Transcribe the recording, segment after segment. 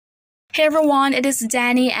Hey everyone, it is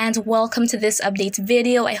Dani and welcome to this update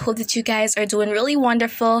video. I hope that you guys are doing really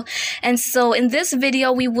wonderful. And so in this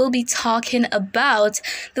video, we will be talking about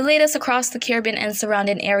the latest across the Caribbean and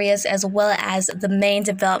surrounding areas as well as the main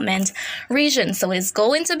development region. So it's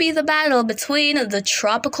going to be the battle between the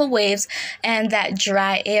tropical waves and that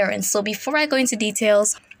dry air. And so before I go into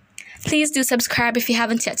details, please do subscribe if you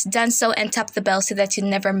haven't yet done so and tap the bell so that you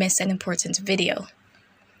never miss an important video.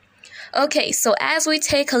 Okay, so as we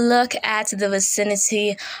take a look at the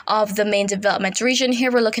vicinity of the main development region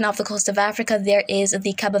here, we're looking off the coast of Africa. There is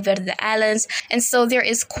the Cabo Verde Islands, and so there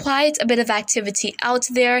is quite a bit of activity out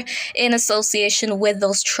there in association with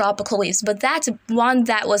those tropical waves. But that one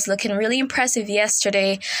that was looking really impressive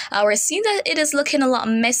yesterday, we're seeing that it is looking a lot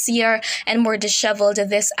messier and more disheveled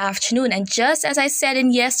this afternoon. And just as I said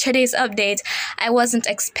in yesterday's update, I wasn't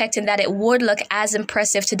expecting that it would look as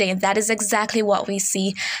impressive today, and that is exactly what we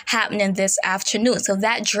see happening this afternoon. So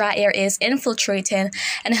that dry air is infiltrating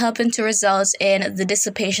and helping to result in the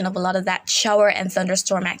dissipation of a lot of that shower and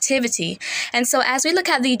thunderstorm activity. And so as we look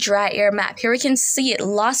at the dry air map here, we can see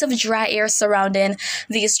lots of dry air surrounding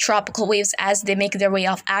these tropical waves as they make their way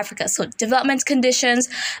off Africa. So development conditions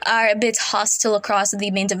are a bit hostile across the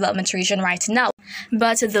main development region right now.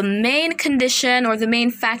 But the main condition or the main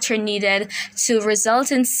factor needed to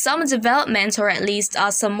result in some development, or at least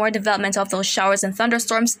some more development of those showers and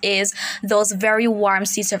thunderstorms, is those very warm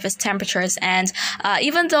sea surface temperatures. And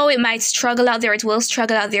even though it might struggle out there, it will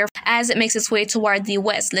struggle out there as it makes its way toward the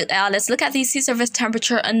west. Let's look at the sea surface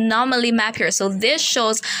temperature anomaly map here. So this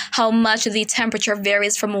shows how much the temperature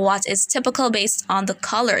varies from what is typical based on the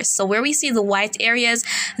colors. So where we see the white areas,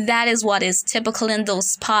 that is what is typical in those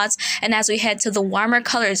spots. And as we head to the warmer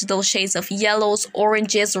colors, those shades of yellows,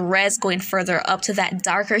 oranges, reds, going further up to that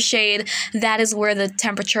darker shade, that is where the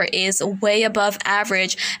temperature is way above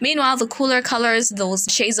average. Meanwhile, the cooler colors, those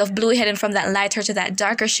shades of blue heading from that lighter to that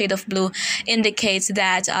darker shade of blue, indicates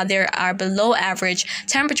that there are below average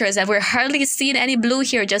temperatures. And we're hardly seeing any blue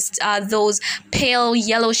here, just those pale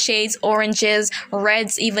yellow shades, oranges,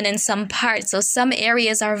 reds, even in some parts. So some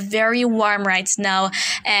areas are very warm right now.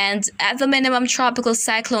 And at the minimum, tropical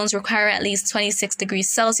cyclones require at least 26 degrees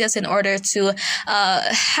Celsius in order to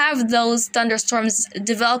have those thunderstorms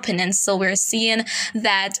developing. And so we're seeing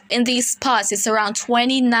that in these spots, it's around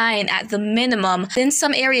 29 at the minimum. In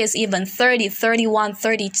some areas, even 30, 31,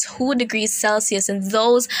 32 degrees Celsius. And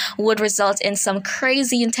those would result in some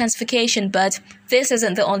crazy intensification. But this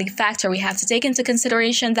isn't the only factor. We have to take into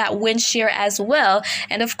consideration that wind shear as well.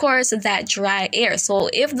 And of course, that dry air. So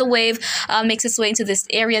if the wave makes its way into this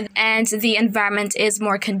area and the environment is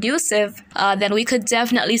more conducive, then we could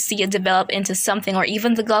definitely see it develop into something, or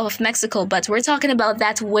even the Gulf of Mexico. But we're talking about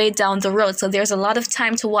that way down the road. So there's a lot of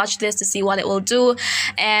time to watch this to see what it will do.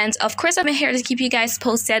 And of course, I'm here to keep you guys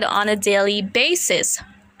posted on a daily basis.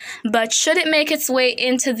 But should it make its way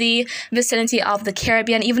into the vicinity of the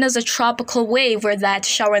Caribbean, even as a tropical wave where that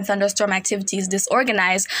shower and thunderstorm activity is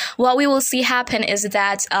disorganized, what we will see happen is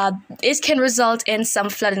that it can result in some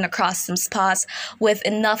flooding across some spots with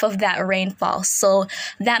enough of that rainfall. So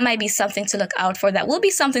that might be something to look out for. That will be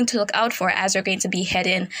something to look out for as we're going to be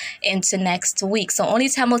heading into next week. So only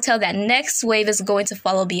time will tell. That next wave is going to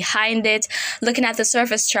follow behind it. Looking at the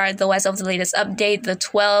surface chart, though, as of the latest update, the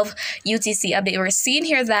 12 UTC update, we're seeing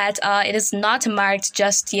here that it is not marked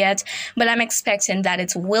just yet, but I'm expecting that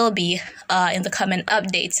it will be in the coming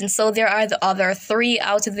updates. And so there are the other three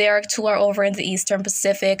out there. Two are over in the Eastern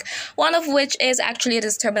Pacific, one of which is actually a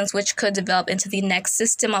disturbance which could develop into the next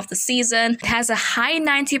system of the season. It has a high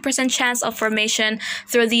 90% chance of formation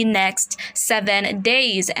through the next 7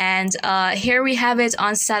 days. And here we have it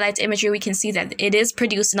on satellite imagery. We can see that it is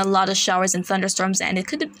producing a lot of showers and thunderstorms, and it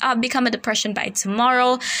could become a depression by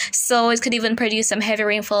tomorrow. So it could even produce some heavy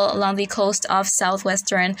rainfall along the coast of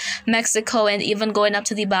southwestern Mexico, and even going up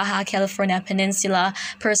to the Baja California Peninsula.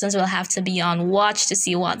 Persons will have to be on watch to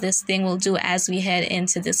see what this thing will do as we head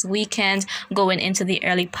into this weekend, going into the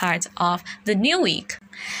early part of the new week.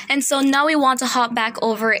 And so now we want to hop back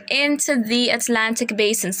over into the Atlantic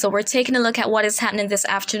Basin. So we're taking a look at what is happening this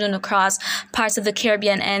afternoon across parts of the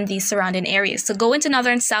Caribbean and the surrounding areas. So go into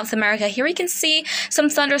northern South America. Here we can see some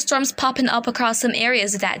thunderstorms popping up across some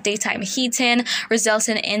areas. That daytime heating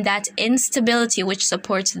resulting in that instability which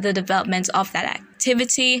supports the development of that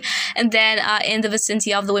activity. And then in the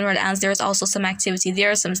vicinity of the Windward Islands, there's also some activity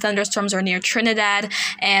there. Some thunderstorms are near Trinidad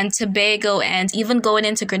and Tobago, and even going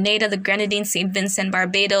into Grenada, the Grenadines, St. Vincent,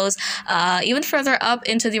 Barbados, even further up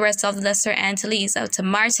into the rest of the Lesser Antilles, out to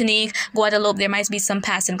Martinique, Guadeloupe, there might be some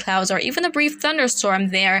passing clouds or even a brief thunderstorm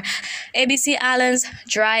there. ABC Islands,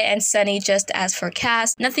 dry and sunny just as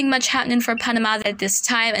forecast. Nothing much happening for Panama at this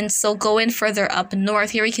time. And so going further up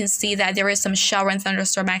north, here we can see that there is some shower and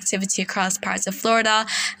thunderstorm activity across parts of Florida,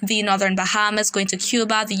 the northern Bahamas, going to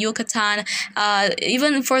Cuba, the Yucatan,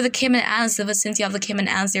 even for the Cayman Islands, the vicinity of the Cayman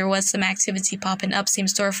Islands, there was some activity popping up. Same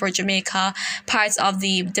story for Jamaica, parts of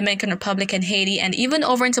the Dominican Republic and Haiti, and even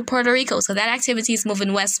over into Puerto Rico. So that activity is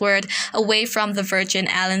moving westward away from the Virgin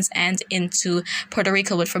Islands and into Puerto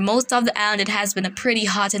Rico. But for most of the island, it has been a pretty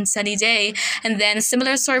hot and sunny day. And then a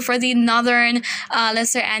similar story for the northern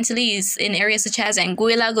Lesser Antilles in areas such as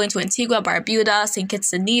Anguilla, going to Antigua, Barbuda, St.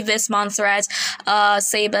 Kitts and Nevis, Montserrat,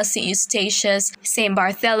 Saba, St. Eustatius, St.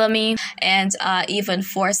 Bartholomew, and even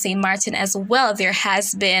for St. Martin as well. There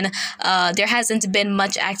hasn't been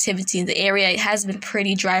much activity in the area. It has been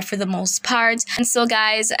pretty dry for the most part. And so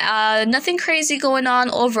guys, nothing crazy going on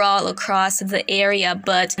overall across the area,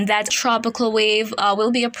 but that tropical wave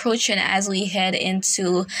will be approaching as we head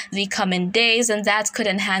into the coming days, and that could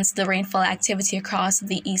enhance the rainfall activity across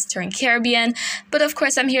the Eastern Caribbean. But of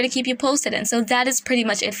course, I'm here to keep you posted, and so that is pretty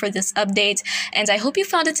much it for this update, and I hope you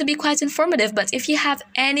found it to be quite informative. But if you have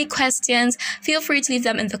any questions, feel free to leave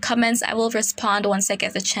them in the comments. I will respond once I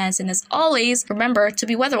get the chance, and as always, remember to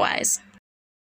be weatherwise.